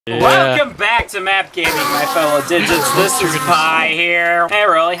Yeah. Welcome back to Map Gaming, my fellow digits. This is Pi here. Hey,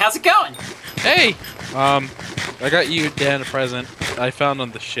 Rolly, how's it going? Hey! I got you, Dan, a present I found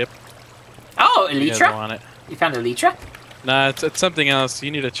on the ship. Oh, You guys Elytra? want it? You found Elytra? Nah, it's something else.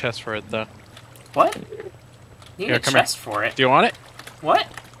 You need a chest for it, though. What? You need Here, a come chest for it. Do you want it? What?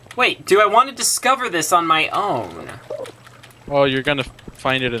 Wait, do I want to discover this on my own? Well, you're gonna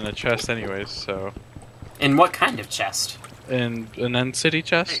find it in a chest anyways, so... In what kind of chest? In an end city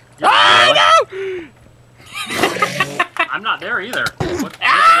chest? Oh, no! I'm not there either. What?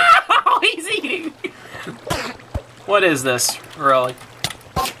 Ow! He's eating! What is this, Rolly?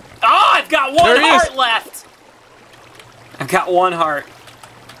 Oh, I've got one heart left! I've got one heart.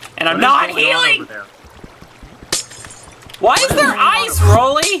 And I'm not healing! Why is there ice,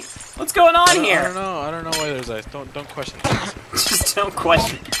 Rolly? What's going on here? I don't know why there's ice. Don't question things. Just don't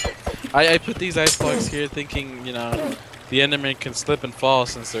question. I put these ice blocks here thinking, you know, the Enderman can slip and fall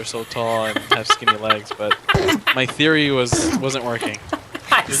since they're so tall and have skinny legs, but my theory wasn't working.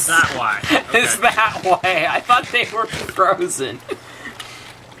 Is that why? Okay. Is that why? I thought they were frozen.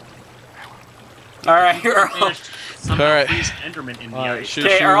 Alright, you're all... Somehow freeze Enderman in the ice.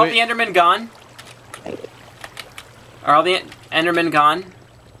 Okay, are all the Endermen gone? Are all the Endermen gone?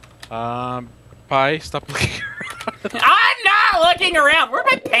 Pi, stop looking around. I'm not looking around! Where'd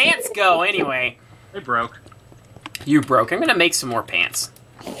my pants go, anyway? They broke. You broke. I'm gonna make some more pants.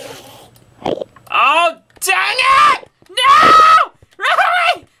 Oh, dang it! No!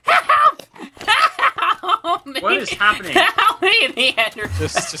 Rolly! Help! Help me! What is happening? Help me, the Enderman!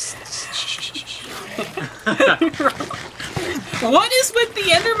 Just What is with the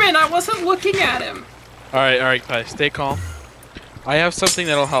Enderman? I wasn't looking at him. Alright, Pi, stay calm. I have something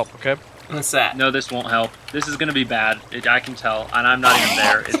that'll help, okay? What's that? No, this won't help. This is gonna be bad. I can tell, and I'm not even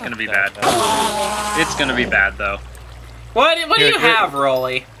there. It's gonna be bad. It's gonna be bad, though. What do you have,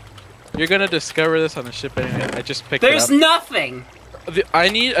 Rolly? You're gonna discover this on the ship anyway. I just picked it There's up. nothing! I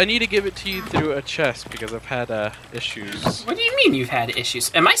need to give it to you through a chest because I've had issues. What do you mean you've had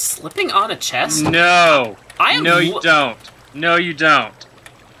issues? Am I slipping on a chest? No! I am No, you don't. No, you don't.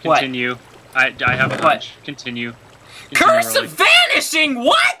 Continue. What? I have a hunch. Continue. Curse of Vanishing!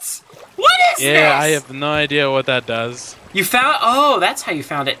 What? What is this? Yeah, I have no idea what that does. You found... Oh, that's how you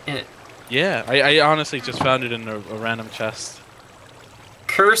found it. Yeah, I honestly just found it in a random chest.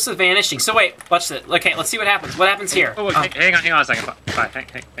 Curse of Vanishing. So wait, watch this. Okay, let's see what happens. What happens here? Oh, wait, hang on a second.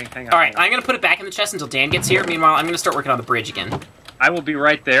 Hang on. Alright, I'm going to put it back in the chest until Dan gets here. Meanwhile, I'm going to start working on the bridge again. I will be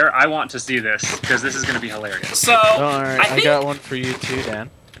right there. I want to see this, because this is going to be hilarious. So, I got one for you too, Dan.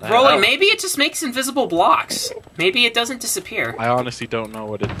 Rolly, maybe it just makes invisible blocks. Maybe it doesn't disappear. I honestly don't know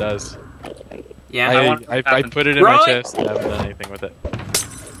what it does. Yeah, I put it in my chest. I haven't done anything with it.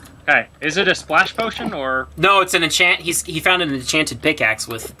 Okay, is it a splash potion or? No, it's an enchant. He found an enchanted pickaxe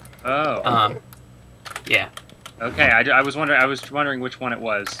with. Oh. Yeah. Okay, I was wondering which one it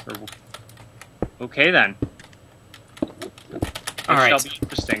was. Okay then. All right. Shall be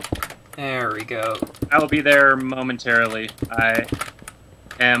interesting. There we go. I will be there momentarily. I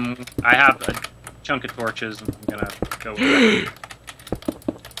have a chunk of torches. And I'm gonna go with it.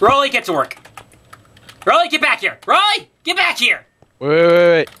 Rolly, get to work. Rolly, get back here. Rolly, get back here.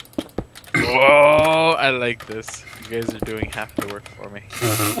 Wait. Whoa, I like this. You guys are doing half the work for me.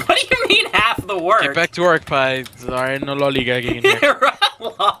 What do you mean half the work? Get back to work, Pi. Sorry, no lollygagging in here.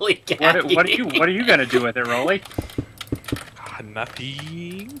 Lollygagging. What are you gonna do with it, Rolly?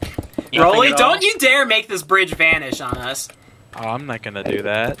 Nothing. Rolly, don't you dare make this bridge vanish on us. Oh, I'm not gonna do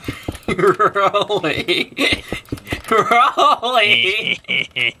that. Rolly. Rolly.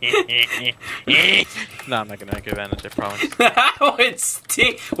 No, I'm not gonna take advantage, I promise. That would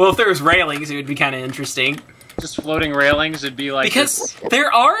stink. Well, if there was railings, it would be kind of interesting. Just floating railings, it'd be like because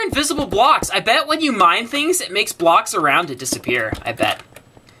there are invisible blocks. I bet when you mine things, it makes blocks around it disappear. I bet.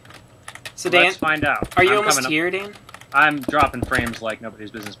 So Dan, let's find out. Are you almost here, Dan? I'm dropping frames like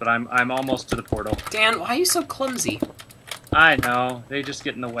nobody's business, but I'm almost to the portal. Dan, why are you so clumsy? I know. They just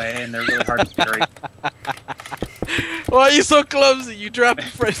get in the way, and they're really hard to carry. Why are you so clumsy? You dropped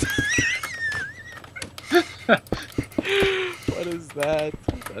frames. What is that?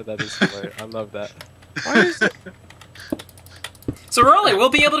 That is hilarious. I love that. Why is it? So, Rolly, we'll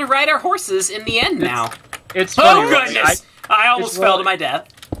be able to ride our horses in the end now. It's funny, oh, goodness! I almost fell to my death.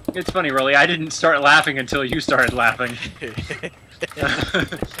 It's funny, Rolly. I didn't start laughing until you started laughing.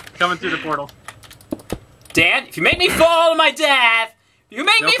 Coming through the portal. Dan, if you make me fall to my death, you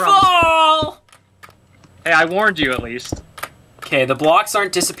make me fall! Hey, I warned you at least. Okay, the blocks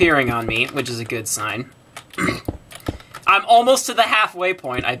aren't disappearing on me, which is a good sign. I'm almost to the halfway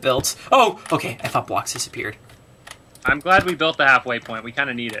point I built. Oh, okay, I thought blocks disappeared. I'm glad we built the halfway point. We kind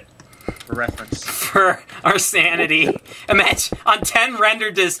of need it for reference. For our sanity. Imagine, on 10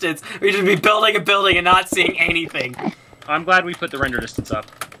 render distance, we'd just be building a building and not seeing anything. I'm glad we put the render distance up.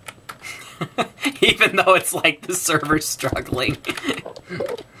 Even though it's like the server's struggling.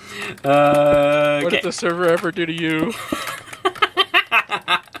 What did the server ever do to you?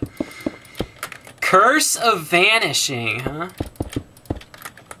 Curse of Vanishing, huh?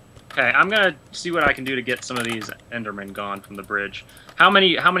 Okay, I'm gonna see what I can do to get some of these Endermen gone from the bridge. How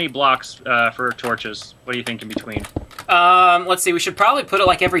many blocks for torches? What do you think in between? Let's see. We should probably put it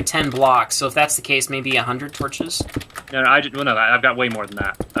like every 10 blocks. So if that's the case, maybe 100 torches. No, I've got way more than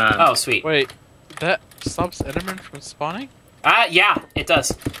that. Oh, sweet. Wait, that stops Enderman from spawning? Yeah, it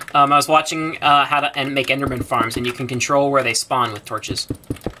does. I was watching how to make Enderman farms, and you can control where they spawn with torches.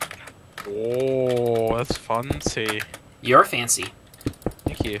 Oh, that's fancy. You're fancy.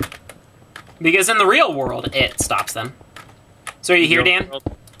 Thank you. Because in the real world, it stops them. So are you here, Dan?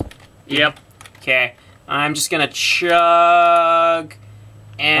 Yep. Okay. I'm just gonna chug.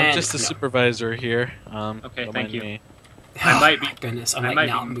 And I'm just a supervisor here. Okay, don't thank mind you. me. I might be. Goodness, I'm I like might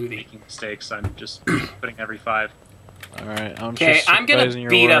not be moving. making mistakes. I'm just putting every 5. All right, I'm Okay, just I'm gonna supervising your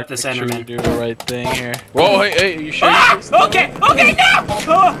beat work. up this Make sure Enderman. you do the right thing here. Whoa, hey, you sure? Ah! Okay, okay, no!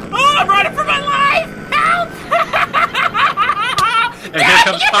 Oh, I'm running for my life! Help! And here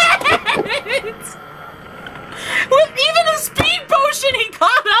comes Yes! With even a speed potion, he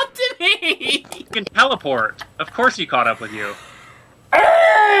caught up to me! You can teleport. Of course he caught up with you.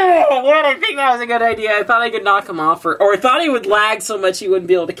 Oh, man, I think that was a good idea. I thought I could knock him off, or I thought he would lag so much he wouldn't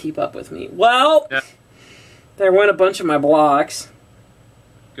be able to keep up with me. Well, Yeah. there went a bunch of my blocks.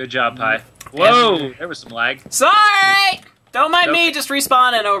 Good job, Pi. Whoa, there was some lag. Sorry! Don't mind me Okay. just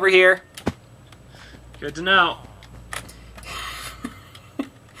respawning over here. Good to know.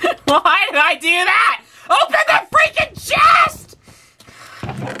 Why did I do that? Open the freaking chest!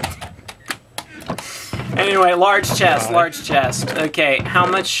 Anyway, large chest, large chest. Okay, how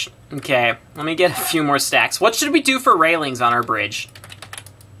much... Okay, let me get a few more stacks. What should we do for railings on our bridge?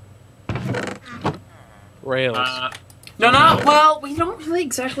 Rails. No, not... Well, we don't really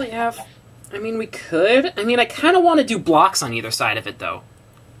exactly have... I mean, we could. I mean, I kind of want to do blocks on either side of it, though.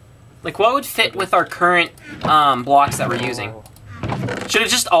 Like, what would fit with our current blocks that we're using? Should it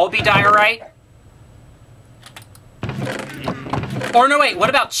just all be diorite? Or no, wait, what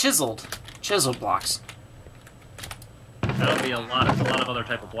about chiseled? Chiseled blocks. That'll be a lot of other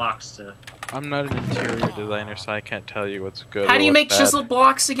type of blocks to. I'm not an interior designer, so I can't tell you what's good. How or do you what's make bad. chiseled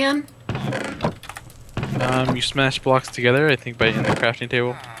blocks again? You smash blocks together, I think, in the crafting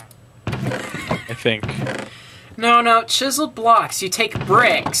table. I think. No, chiseled blocks. You take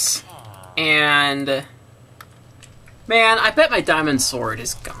bricks, and... Man, I bet my diamond sword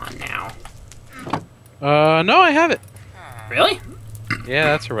is gone now. No, I have it. Really? Yeah,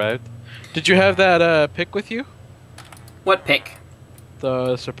 that's arrived. Did you have that, pick with you? What pick?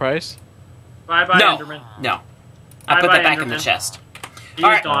 The surprise? Bye-bye, No. Enderman. No. I put Bye-bye, that back in the Enderman. chest. He's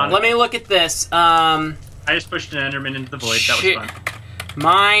Alright, gone. let me look at this. I just pushed an Enderman into the void. That was fun.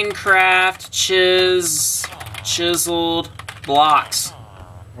 Minecraft chiseled blocks.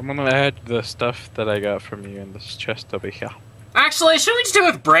 I'm gonna add the stuff that I got from you in this chest over here. Actually, should we just do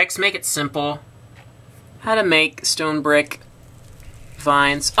it with bricks? Make it simple. How to make stone brick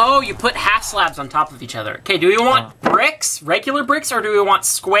vines. Oh, you put half slabs on top of each other. Okay, do we want bricks, regular bricks, or do we want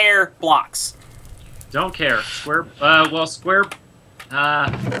square blocks? Don't care. Square. Square.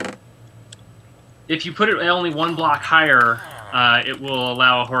 If you put it only one block higher, it will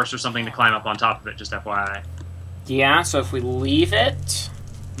allow a horse or something to climb up on top of it. Just FYI. Yeah. So if we leave it.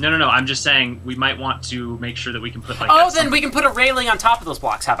 No. I'm just saying we might want to make sure that we can put like. Oh, then we can put a railing on top of those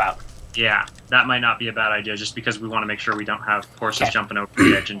blocks. How about? Yeah, that might not be a bad idea, just because we want to make sure we don't have horses jumping over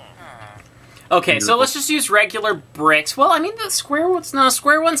the edge. And Okay, so let's just use regular bricks. Well, I mean the square ones. No,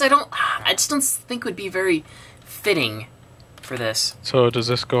 square ones. I just don't think would be very fitting for this. So does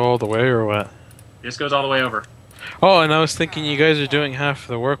this go all the way or what? this goes all the way over. Oh, and I was thinking you guys are doing half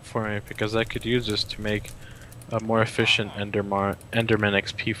the work for me because I could use this to make a more efficient Enderman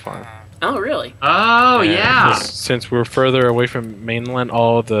XP farm. Oh, really? Oh, yeah. 'cause since we're further away from mainland,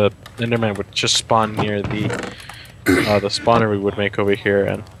 all the Endermen would just spawn near the spawner we would make over here.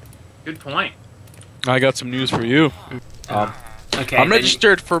 And Good point. I got some news for you. Okay. I'm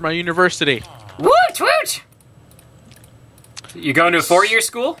registered for my university. Woot woot! You going to a 4-year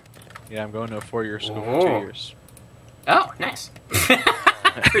school? Yeah, I'm going to a 4-year school Oh. for 2 years. Oh, nice.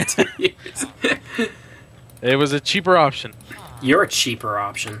 For 2 years. It was a cheaper option. You're a cheaper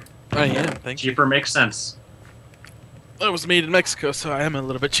option. I am, thank you. Cheaper makes sense. I was made in Mexico, so I am a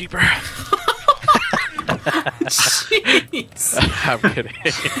little bit cheaper. Jeez. I'm kidding.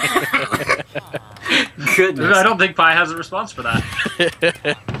 Goodness. I don't think Pi has a response for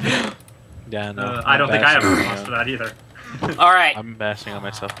that. Yeah, no. I don't think I have a bashing, response for that either. All right. I'm bashing on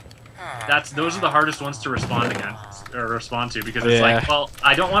myself. Those are the hardest ones to respond against or respond to because it's Yeah. like, well,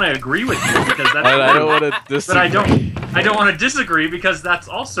 I don't want to agree with you because that's I don't want to but disagree. I don't want to disagree because that's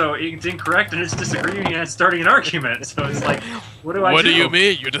also it's incorrect and it's disagreeing and it's starting an argument. So it's like, what do I do? What do you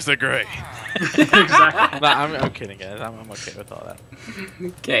mean you disagree? Exactly. No, I'm kidding, guys. I'm okay with all that.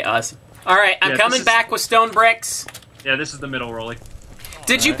 Okay, awesome. All right, I'm Yeah, coming this is- back with stone bricks. Yeah, this is the middle, Rolly.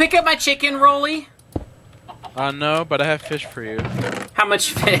 Did you pick up my chicken, Rolly? No, but I have fish for you. How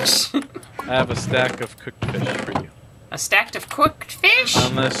much fish? I have a stack of cooked fish for you. A stack of cooked fish?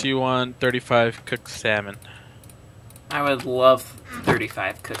 Unless you want 35 cooked salmon. I would love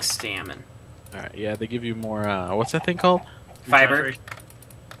 35 cooked salmon. Alright, yeah, they give you more, what's that thing called? Fiber?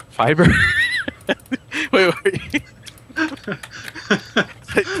 Fiber? wait.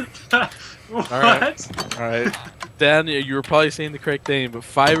 What? Alright. Dan, you were probably saying the correct thing, but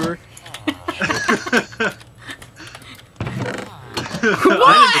fiber?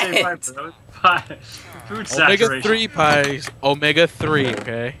 I didn't say five. Food saturation. Omega-3 pies. Omega-3,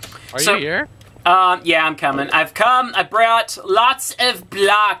 okay? Are So- you here? Yeah, I'm coming. I've come. I brought lots of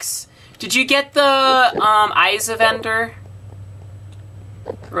blocks. Did you get the, Eyes of Ender?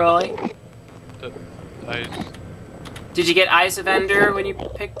 Rolly? Did you get Eyes of Ender when you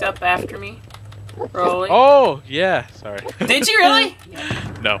picked up after me? Rolly? Oh, yeah. Sorry. Did you really?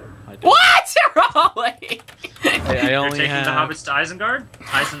 No, I didn't. What? Rolly? I You're only taking have... the hobbits to Isengard?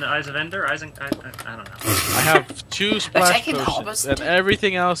 Eyes of Ender? I don't know. I have 2 splash taking the potions, hobbits and to-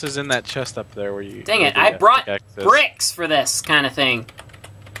 everything else is in that chest up there where you... Dang where it, the, I brought pickaxe is. bricks for this kind of thing.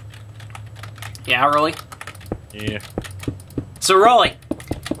 Yeah, Rolly? Yeah. So, Rolly,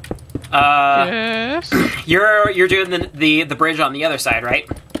 Yes? you're doing the bridge on the other side, right?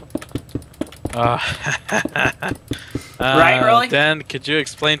 Right, Rolly? Dan, could you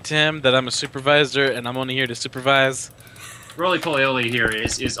explain to him that I'm a supervisor and I'm only here to supervise? Roly Polioli here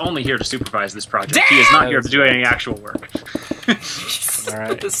is only here to supervise this project. He is not here to do any actual work.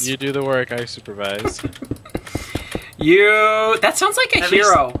 Alright, you do the work, I supervise. That sounds like a At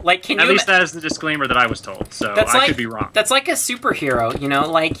hero. Like, can At you? least that is the disclaimer that I was told, so That's I like- could be wrong. That's like a superhero, you know.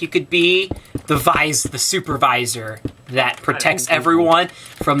 Like you could be the supervisor that protects everyone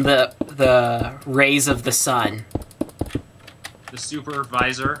from the rays of the sun. The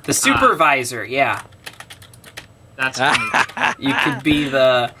supervisor. The supervisor, yeah. That's funny. You could be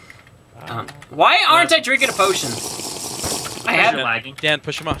the. Why aren't I drinking a potion? I You're have. lagging. Dan,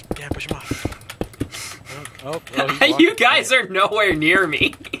 push him off. Dan, push him off. He's You walking. guys are nowhere near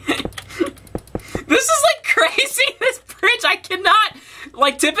me. This is like crazy. This bridge, I cannot.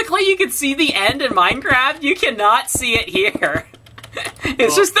 Like, typically you can see the end in Minecraft. You cannot see it here.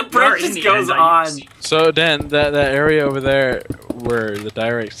 It's just the we are bridge in just the goes end, on. So, Dan, that area over there where the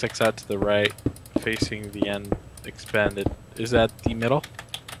direct sticks out to the right, facing the end expanded, is that the middle?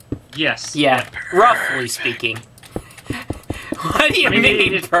 Yes. Yeah, roughly speaking. What do you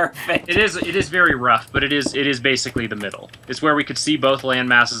mean perfect? It is very rough, but it is basically the middle. It's where we could see both land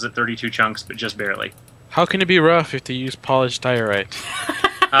masses at 32 chunks, but just barely. How can it be rough if they use polished diorite?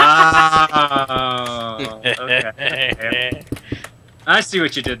 Oh, okay. I see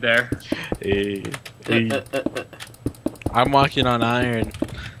what you did there. I'm walking on iron.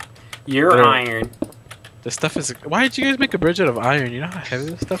 You're Better- iron. This stuff is... Why did you guys make a bridge out of iron? You know how heavy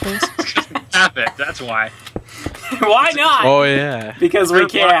this stuff is? Have it. That's why. Why not? Oh, yeah. Because we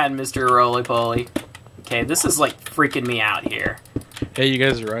can, Mr. Roly Poly. Okay, this is like freaking me out here. Hey, you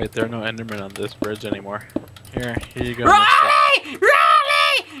guys are right. There are no Endermen on this bridge anymore. Here you go. Rolly!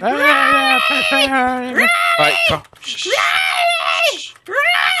 Rolly! Rolly! Alright, go. Shh. Rolly!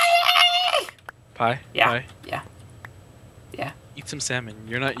 Rolly! Pie? Yeah. Pie? Yeah. Yeah. Eat some salmon.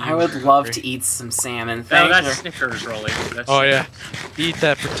 You're not you. I would love to eat some salmon. No, Thanks. that's Snickers, Rolly. That's Oh, yeah. Eat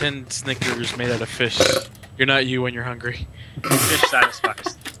that pretend Snickers made out of fish. You're not you when you're hungry. Fish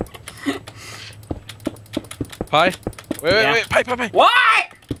satisfies. Pie? Wait, Yeah. wait. Pie. What?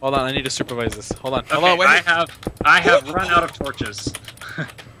 Hold on, I need to supervise this. Hold on. Okay, Hold on, wait. I have run out of torches.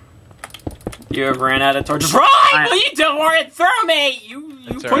 You have ran out of torches. Rolly! Well, you don't want to throw me! You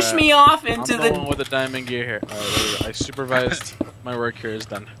That's push alright. me off I'm into the one the... with the diamond gear here. Alright, there we go. I supervised. My work here is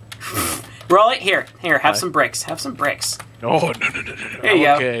done. Rolly, here, have Hi. some bricks. Have some bricks. No. Here you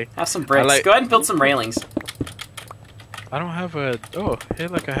Okay. go. Have some bricks. like- Go ahead and build some railings. I don't have a... Oh, hey,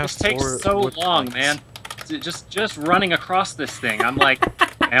 look, I have This takes 4 so wood long, planks. man. Just running across this thing. I'm like,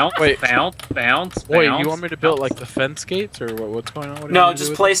 Bounce, Wait. bounce. Wait, you want me to build like the fence gates, or what's going on? What do you No, want me to do just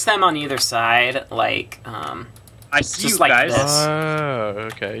with place them on either side, like, I see just you like guys. this. Oh,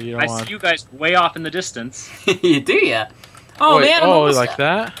 okay. You don't I want. see you guys way off in the distance. You do ya? Oh Wait, man, I'm oh, almost like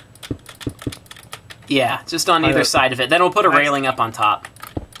that? Yeah, just on I either don't- side of it. Then we'll put a I railing up on top.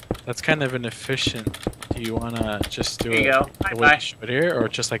 That's kind of inefficient. Do you want to just do There it you go. the way Bye-bye. you showed here, or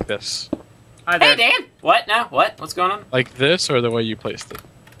just like this? Hi there. Hey, Dan! What now? What? What's going on? Like this, or the way you placed it?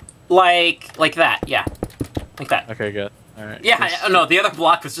 Like that, yeah. Like that. Okay, good. All right. Yeah, no, the other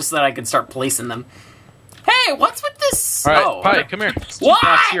block was just so that I could start placing them. Hey, what's with this? All right, Oh, Pi, come here. These two What?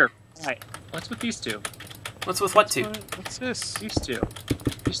 blocks here. Right. What's with these two? what's with what two? What's this? These two.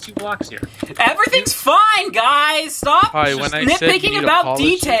 These two blocks here. Everything's fine, guys! Stop Pi, when I said you nitpicking need to about polish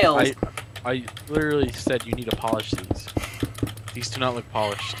it, details! I literally said you need to polish these. These do not look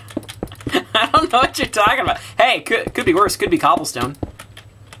polished. I don't know what you're talking about. Hey, could be worse. Could be cobblestone.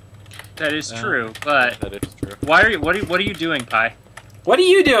 That is Yeah. true, but That is true. why are you? What are you doing, Pi? What are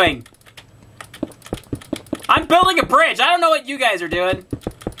you doing? I'm building a bridge. I don't know what you guys are doing.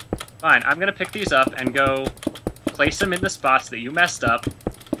 Fine, I'm gonna pick these up and go place them in the spots that you messed up.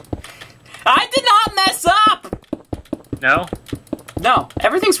 I did not mess up. No, No,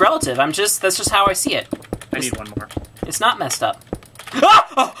 everything's relative. That's just how I see it. I need one more. It's not messed up.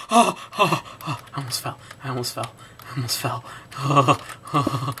 Ah! I almost fell. I almost fell.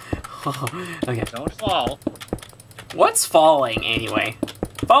 Okay. Don't fall. What's falling anyway?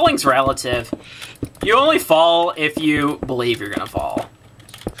 Falling's relative. You only fall if you believe you're gonna fall.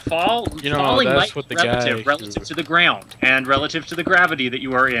 Falling that's might what be the guy relative who- to the ground and relative to the gravity that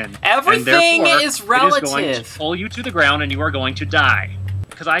you are in. Everything and therefore, is It is going to relative. pull you to the ground, and you are going to die.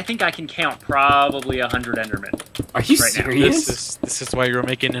 Because I think I can count probably 100 Endermen. Are you Right now. serious? This is why you're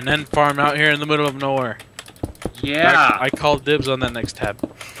making an end farm out here in the middle of nowhere. Yeah. I called dibs on that next tab.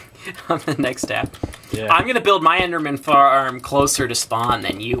 On the next tab. Yeah. I'm gonna build my Enderman farm closer to spawn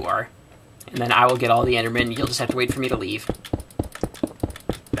than you are. And then I will get all the Endermen, and you'll just have to wait for me to leave.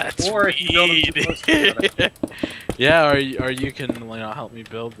 That's Or if you build them too close to each other. Yeah, or you can help me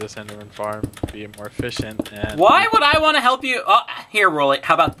build this Enderman farm, be more efficient. And Why would I want to help you? Here, Rolly.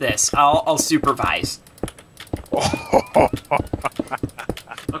 How about this? I'll supervise.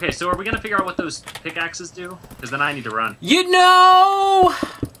 Okay, so are we going to figure out what those pickaxes do? Because then I need to run. You know,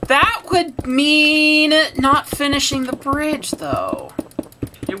 that would mean not finishing the bridge, though.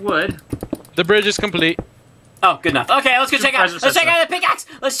 It would. The bridge is complete. Oh, good enough. Okay, let's go check out. Supervisor Let's check says out the pickaxe.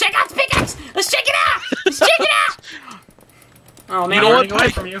 Let's check out the pickaxe. Let's check it out. Let's check it out. Oh man, You know I'm what, running away Pi?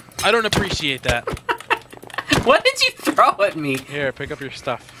 from you. I don't appreciate that. What did you throw at me? Here, pick up your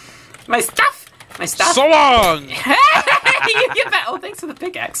stuff. My stuff. My stuff. So long! Hey, you get that. Oh, thanks for the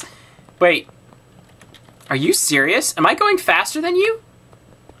pickaxe. Wait, are you serious? Am I going faster than you?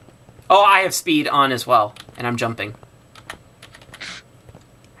 Oh, I have speed on as well, and I'm jumping.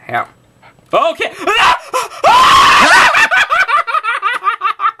 Yeah. Okay.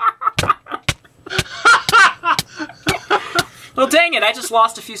 Well, dang it! I just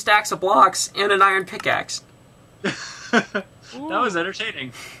lost a few stacks of blocks and an iron pickaxe. That was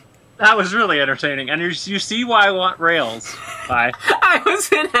entertaining. That was really entertaining. And you see why I want rails. Bye. I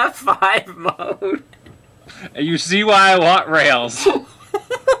was in F5 mode. And you see why I want rails.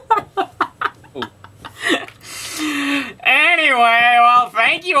 Anyway, well,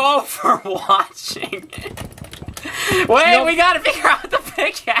 thank you all for watching. Wait, we gotta figure out the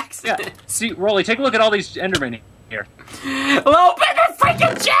pickaxe. Yeah. See, Rolly, take a look at all these Endermen here. Open the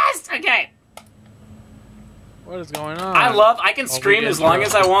freaking chest! Okay. What is going on? I can we stream get as long to-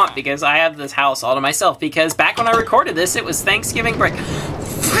 as I want because I have this house all to myself. Because back when I recorded this, it was Thanksgiving break.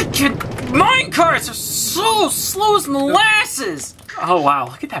 Freaking minecarts are so slow as molasses! Oh wow,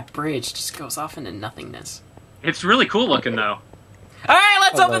 look at that bridge. It just goes off into nothingness. It's really cool looking, though. Alright,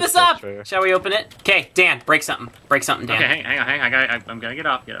 let's Oh, open that's this up! true. Shall we open it? Okay, Dan, break something. Break something, Dan. Okay, hang on. I'm gonna get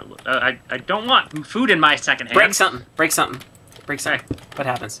off. I don't want food in my second hand. Break something. Break something. Break something. What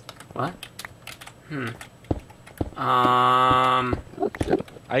happens? What?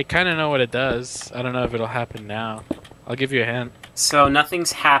 I kind of know what it does. I don't know if it'll happen now. I'll give you a hint. So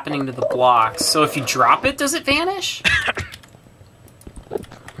nothing's happening to the blocks. So if you drop it, does it vanish?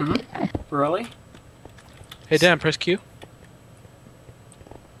 Really? Hey, Dan, press Q.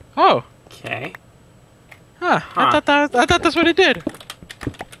 Oh. Okay. Huh. I thought that's what it did.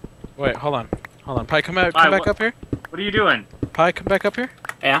 Wait, hold on. Pi, come back up here. What are you doing? Pi, come back up here.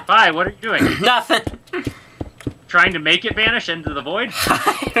 Yeah. Hi, what are you doing? Nothing. Trying to make it vanish into the void?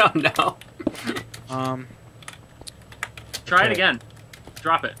 I don't know. Try it Okay. again.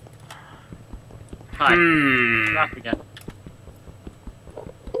 Drop it. Hi. Drop it again.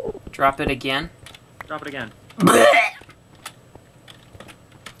 Drop it again. Drop it again.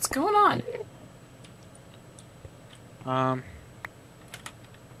 What's going on?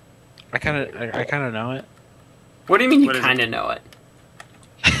 I kind of know it. What do you mean you What is kind of know it?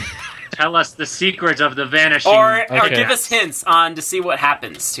 Tell us the secret of the vanishing. Or Okay. give us hints on to see what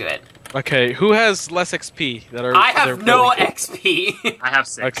happens to it. Okay, who has less XP? I have no XP. I have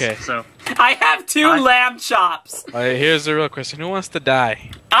 6. Okay. So I have 2 lamb chops. Alright, here's the real question: who wants to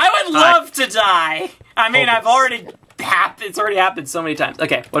die? I would love to die. I mean, Focus. I've already it's already happened so many times.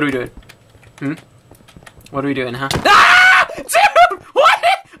 Okay, what are we doing? What are we doing, huh? Ah! Dude! What?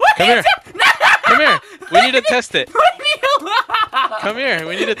 Come here. No! Come here. We need to test it. Leave me alone! Come here.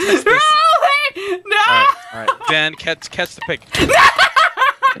 We need to test this. Really? No! All right. Dan, catch the pig.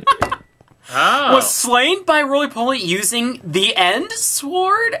 Oh. Was slain by Roly Poly using the end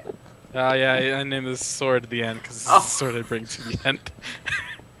sword? Oh yeah, I named this sword at the end because Oh. the sword I bring to the end.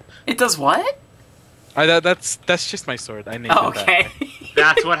 It does what? That's just my sword. I named it Okay.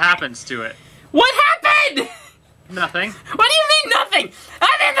 That's what happens to it. What happened? Nothing. What do you mean nothing?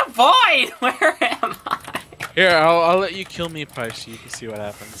 I'm in the void! Where am I? that. Here, I'll let you kill me, Pi, so you can see what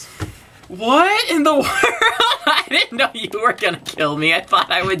happens. What in the world? I didn't know you were gonna kill me. I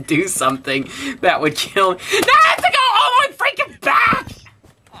thought I would do something that would kill me. No, I have to go all the way freaking back!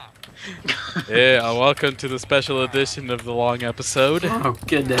 Yeah, welcome to the special edition of the long episode. Oh,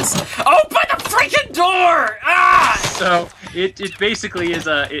 goodness. Open the freaking door! Ah! So it basically is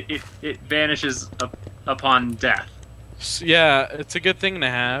it vanishes upon death. Yeah, it's a good thing to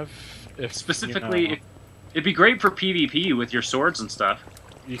have. If Specifically, you know, it'd be great for PvP with your swords and stuff.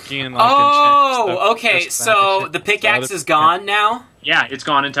 you can. Like, enchant Oh, stuff, okay, just so vanish it. the pickaxe Other- is gone now? Yeah, it's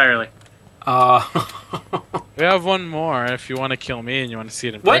gone entirely. We have one more if you want to kill me and you want to see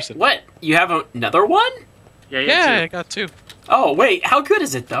it in What? person. What? You have another one? Yeah, Yeah, I too. got 2. Oh, wait, how good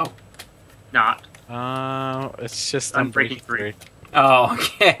is it, though? Not. It's just Unbreaking Unbreaking 3. Oh,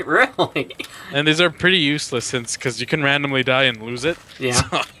 okay, really? And these are pretty useless because you can randomly die and lose it. Yeah.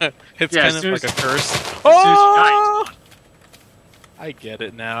 So, it's Yeah, kind as of soon like as- a curse. as soon as you Oh! I get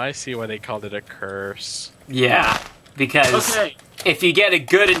it now. I see why they called it a curse. Yeah, because Okay. if you get a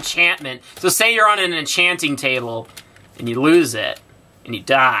good enchantment, so say you're on an enchanting table and you lose it and you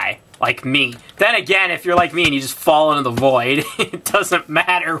die, like me. Then again, if you're like me and you just fall into the void, it doesn't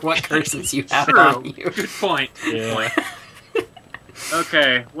matter what curses you have True. on you. Good point. Good Yeah. point.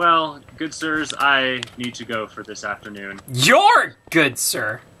 Okay, well, good sirs, I need to go for this afternoon. You're good,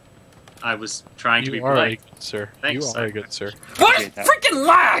 sir. I was trying to be You are a polite. good sir. Thanks, You are a good sir. What is that. freaking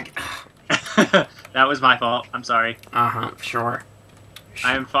lag? That was my fault. I'm sorry. Uh-huh, sure.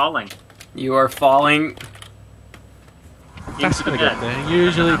 I am falling You are falling. That's into the not a good bed. thing. You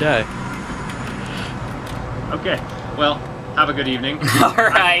usually die. Okay, well, have a good evening. All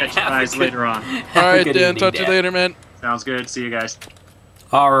right. I'll catch you have a guys good- later on. have a Alright, good Dan. evening, Talk to you Dan. later, man. Sounds good. See you guys.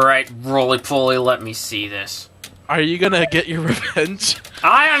 All right, roly-poly, let me see this. Are you gonna get your revenge?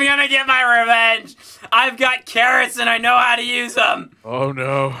 I am gonna get my revenge. I've got carrots and I know how to use them. Oh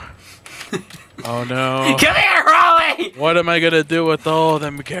no. Oh no. Come here, Rolly. What am I gonna do with all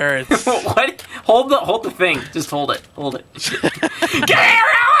them carrots? What? Hold the thing. Just hold it. Hold it. Come here,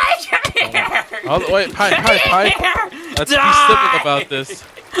 Rolly. Come here. Oh, wait, Pi. Here. Let's be Die. civil about this.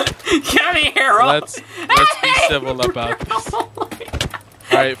 Come here, Rolly. Let's be civil about this.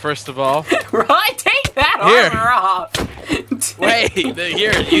 Alright, first of all. Rolly, take that Here. armor off. Wait,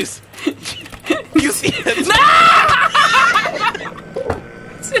 here, use. You see it?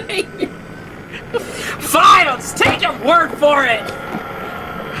 Take- Fine, I'll just take your word for it.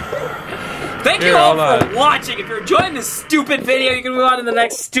 Thank you Here, all hold for on. watching. If you're enjoying this stupid video, you can move on to the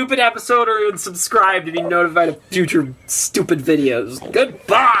next stupid episode or even subscribe to be notified of future stupid videos.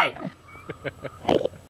 Goodbye.